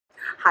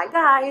Hi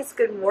guys,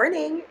 good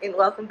morning and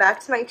welcome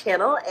back to my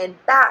channel and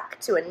back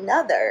to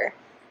another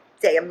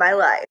day of my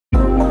life.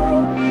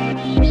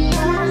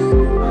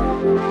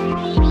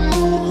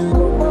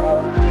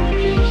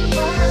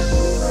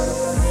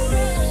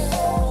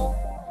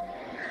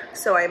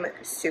 So I'm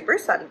super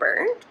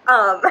sunburned.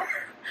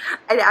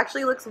 It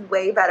actually looks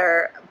way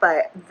better,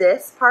 but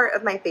this part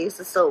of my face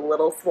is still a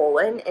little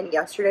swollen, and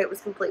yesterday it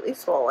was completely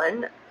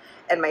swollen,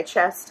 and my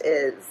chest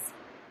is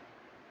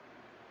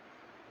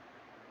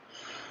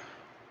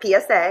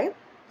PSA.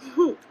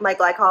 My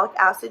glycolic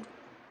acid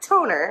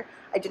toner,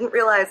 I didn't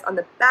realize on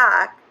the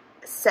back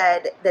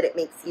said that it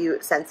makes you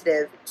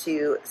sensitive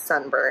to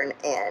sunburn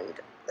and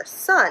the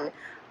sun.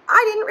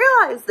 I didn't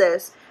realize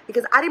this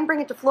because I didn't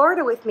bring it to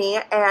Florida with me,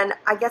 and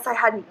I guess I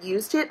hadn't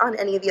used it on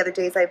any of the other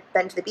days I've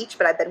been to the beach,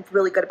 but I've been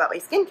really good about my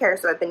skincare,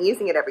 so I've been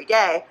using it every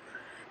day.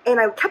 And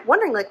I kept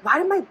wondering, like, why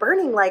am I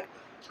burning? Like,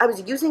 I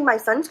was using my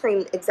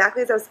sunscreen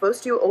exactly as I was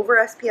supposed to, over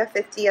SPF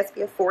 50,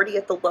 SPF 40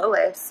 at the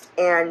lowest,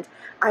 and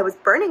I was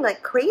burning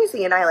like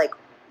crazy, and I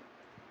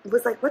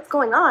was like, what's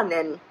going on?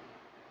 And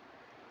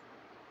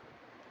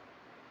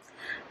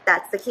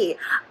that's the key.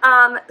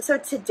 So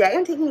today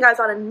I'm taking you guys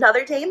on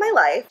another day in my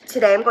life.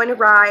 Today I'm going to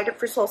ride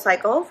for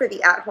SoulCycle for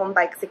the at-home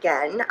bikes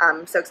again.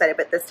 I'm so excited,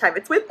 but this time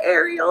it's with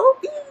Ariel.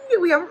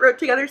 We haven't rode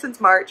together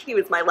since March. He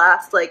was my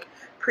last like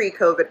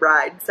pre-COVID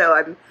ride, so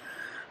I'm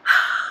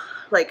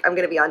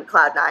gonna be on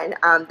cloud nine.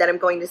 Then I'm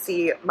going to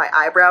see my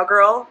eyebrow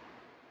girl,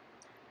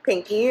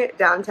 Pinky,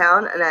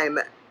 downtown, and I'm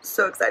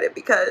so excited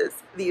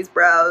because these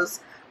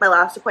brows, my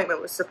last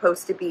appointment was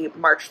supposed to be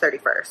March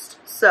 31st,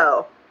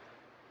 so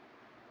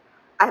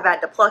I've had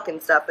to pluck and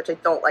stuff, which I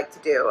don't like to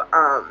do,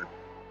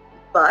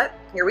 but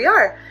here we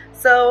are.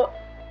 So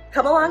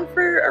come along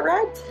for a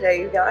ride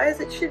today, you guys.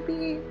 It should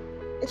be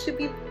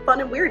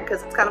fun and weird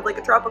because it's kind of like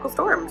a tropical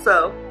storm,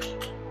 so.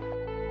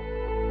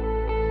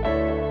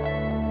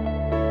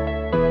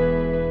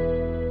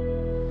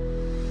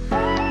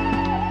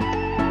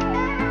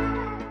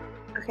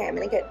 Okay, I'm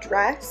gonna get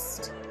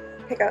dressed,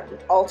 pick out an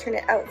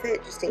alternate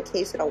outfit just in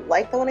case I don't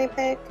like the one I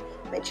pick.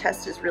 My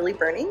chest is really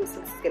burning,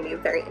 so this is gonna be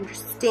very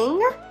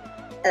interesting.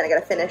 And I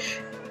gotta finish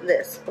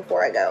this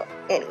before I go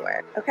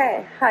anywhere.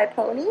 Okay, hi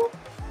pony,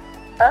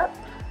 up,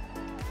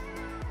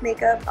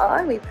 makeup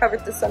on. We've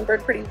covered the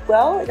sunburn pretty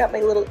well. I got my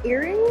little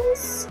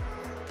earrings.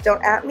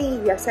 Don't at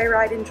me, yes I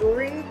ride in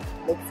jewelry,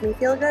 makes me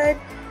feel good.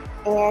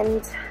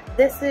 And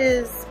this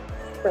is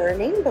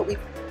burning, but we've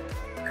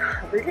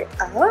covered it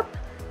up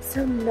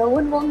so no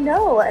one will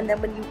know. And then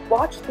when you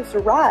watch this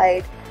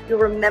ride, you'll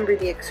remember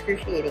the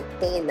excruciating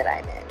pain that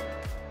I'm in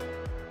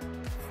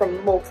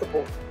from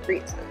multiple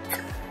reasons.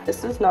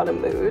 This is not a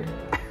mood.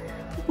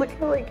 Look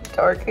how like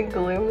dark and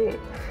gloomy.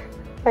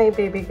 Hi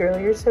baby girl,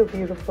 you're so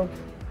beautiful.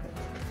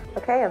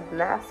 Okay, I'm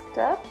masked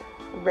up,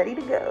 ready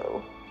to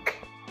go.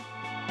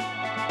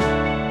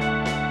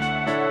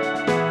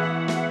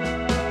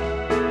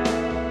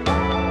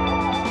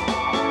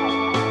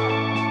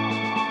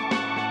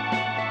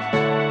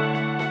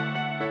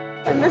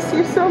 I miss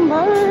you so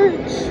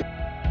much.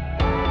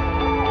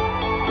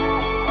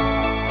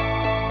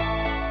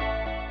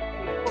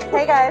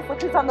 Hey guys,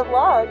 look who's on the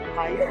vlog.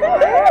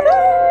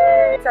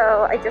 Hi.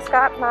 So I just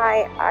got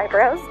my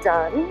eyebrows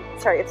done.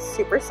 Sorry, it's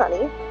super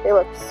sunny. They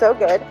look so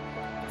good,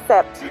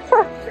 except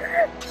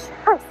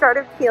I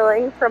started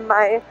peeling from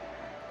my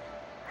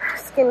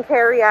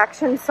skincare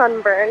reaction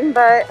sunburn,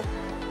 but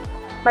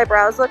my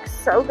brows look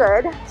so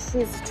good.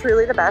 She's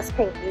truly the best,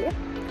 Pinky.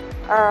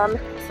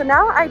 So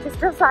now I just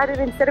decided,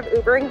 instead of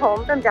Ubering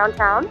home from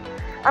downtown,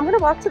 I'm gonna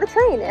walk to the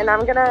train and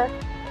I'm gonna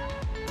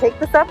take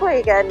the subway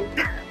again.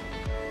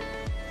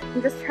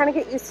 I'm just trying to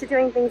get used to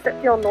doing things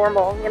that feel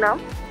normal, you know?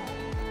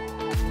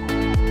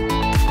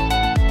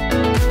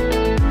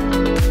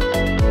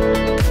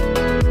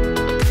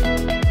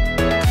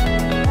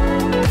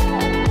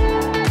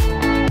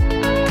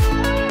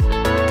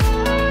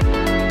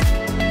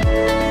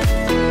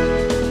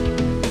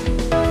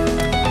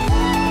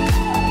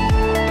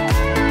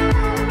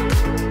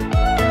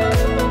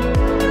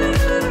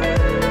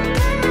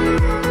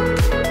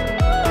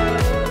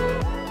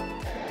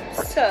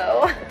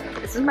 So,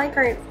 this is my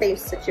current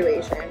face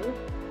situation.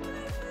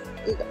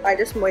 I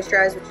just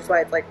moisturized, which is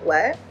why it's like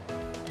wet.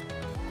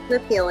 The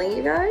peeling,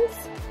 you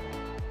guys.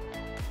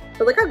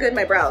 But look how good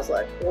my brows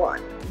look.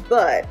 One.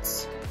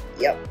 But,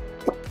 yep.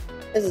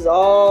 This is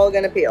all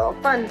gonna peel.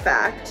 Fun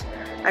fact,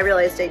 I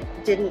realized I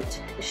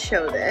didn't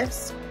show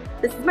this.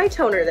 This is my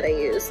toner that I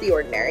use, The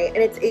Ordinary, and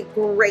it's a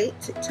great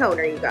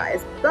toner, you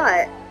guys.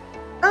 But,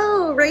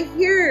 oh, right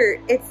here,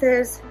 it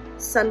says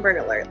sunburn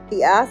alert.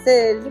 The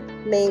acid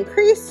may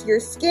increase your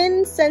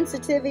skin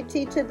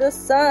sensitivity to the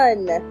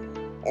sun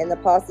and the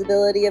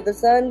possibility of a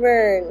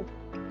sunburn.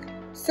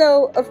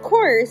 So, of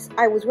course,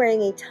 I was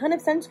wearing a ton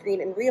of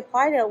sunscreen and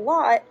reapplied it a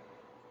lot,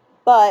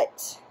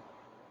 but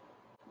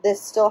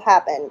this still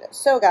happened.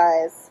 So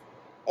guys,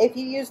 if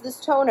you use this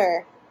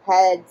toner,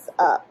 heads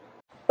up.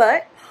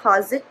 But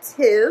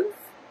positive,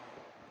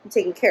 I'm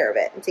taking care of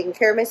it. I'm taking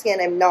care of my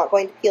skin. I'm not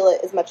going to peel it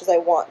as much as I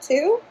want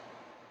to.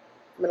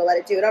 I'm gonna let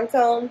it do it on its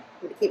own.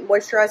 I'm gonna keep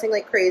moisturizing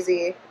like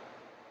crazy.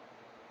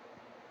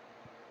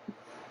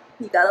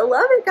 You gotta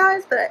love it,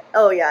 guys. But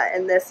oh yeah,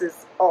 and this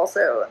is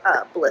also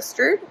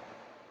blistered.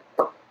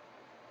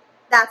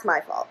 That's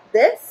my fault.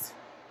 This,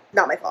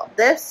 not my fault.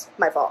 This,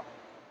 my fault.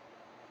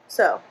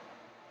 So,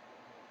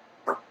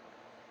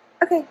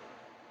 okay.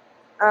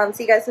 So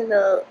you guys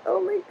know. Oh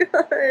my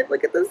god,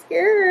 look at the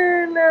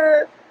skin.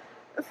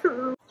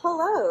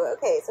 Hello.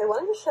 Okay, so I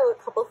wanted to show a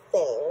couple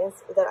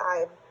things that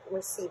I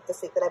received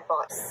this week that I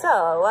bought.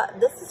 So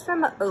this is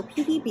from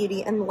OPD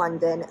Beauty in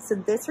London. So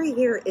this right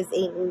here is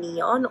a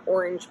neon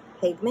orange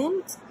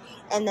pigment,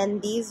 and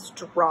then these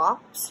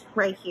drops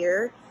right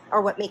here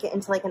are what make it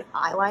into like an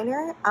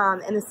eyeliner.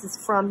 And this is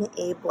from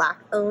a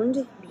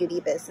black-owned beauty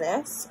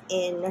business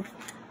in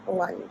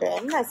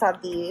London. I saw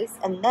these,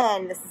 and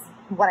then this is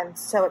what I'm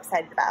so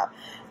excited about.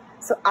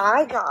 So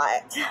I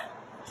got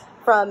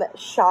from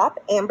Shop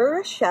Amber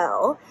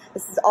Rochelle.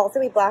 This is also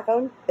a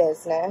black-owned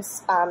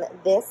business.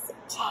 This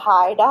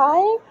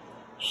tie-dye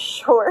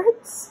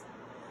shorts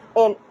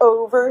and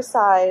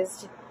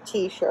oversized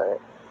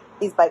t-shirt,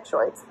 these bike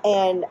shorts,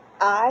 and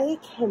I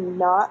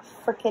cannot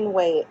freaking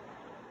wait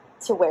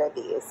to wear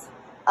these.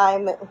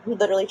 I'm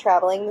literally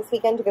traveling this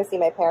weekend to go see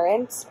my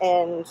parents,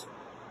 and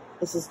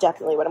this is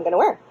definitely what I'm going to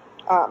wear.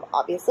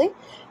 Obviously,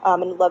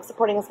 and love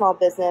supporting a small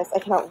business. I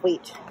cannot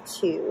wait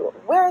to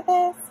wear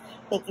this.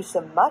 Thank you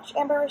so much,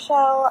 Amber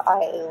Rochelle.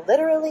 I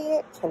literally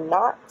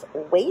cannot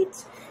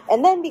wait.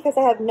 And then because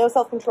I have no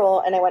self-control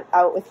and I went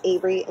out with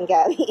Avery and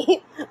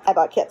Gabby, I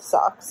bought Kip's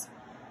socks.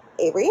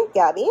 Avery,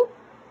 Gabby.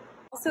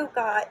 Also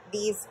got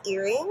these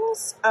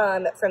earrings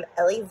from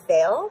Ellie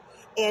Vale,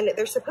 and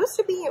they're supposed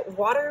to be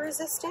water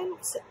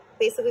resistant.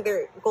 Basically,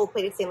 they're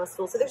gold-plated stainless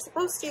steel, so they're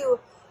supposed to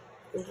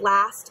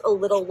last a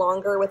little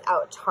longer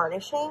without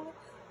tarnishing.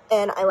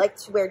 And I like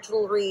to wear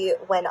jewelry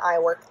when I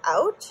work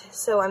out,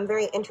 so I'm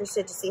very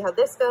interested to see how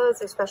this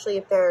goes, especially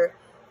if they're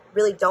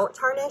really don't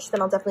tarnish.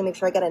 Then I'll definitely make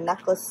sure I get a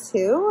necklace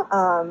too,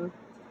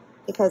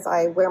 because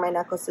I wear my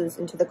necklaces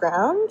into the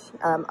ground.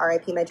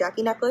 RIP my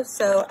Jackie necklace.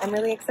 So I'm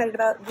really excited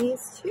about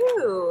these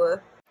too.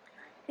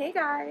 Hey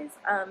guys,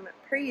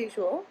 per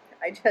usual,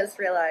 I just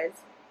realized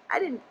I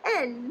didn't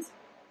end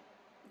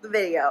the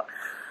video.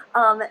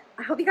 I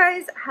hope you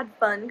guys had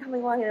fun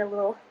coming along in a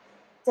little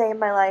day in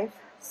my life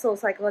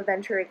SoulCycle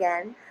adventure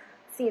again,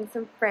 seeing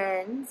some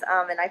friends,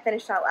 and I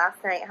finished out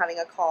last night having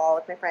a call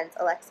with my friends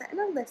Alexa and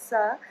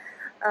Alyssa,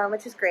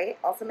 which is great.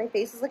 Also, my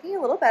face is looking a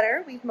little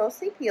better. We've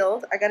mostly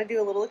peeled. I gotta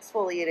do a little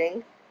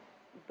exfoliating,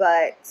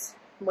 but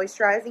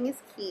moisturizing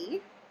is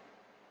key.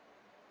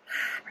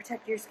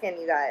 Protect your skin,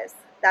 you guys.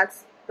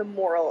 That's the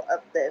moral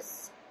of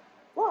this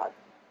vlog.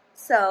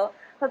 So,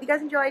 hope you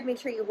guys enjoyed. Make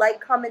sure you like,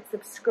 comment,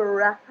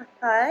 subscribe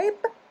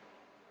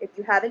if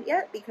you haven't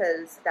yet,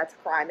 because that's a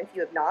crime if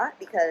you have not,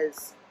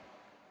 because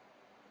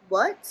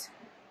what?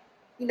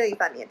 You know you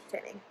find me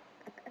entertaining.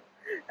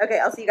 Okay,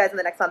 I'll see you guys in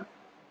the next one.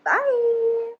 Bye!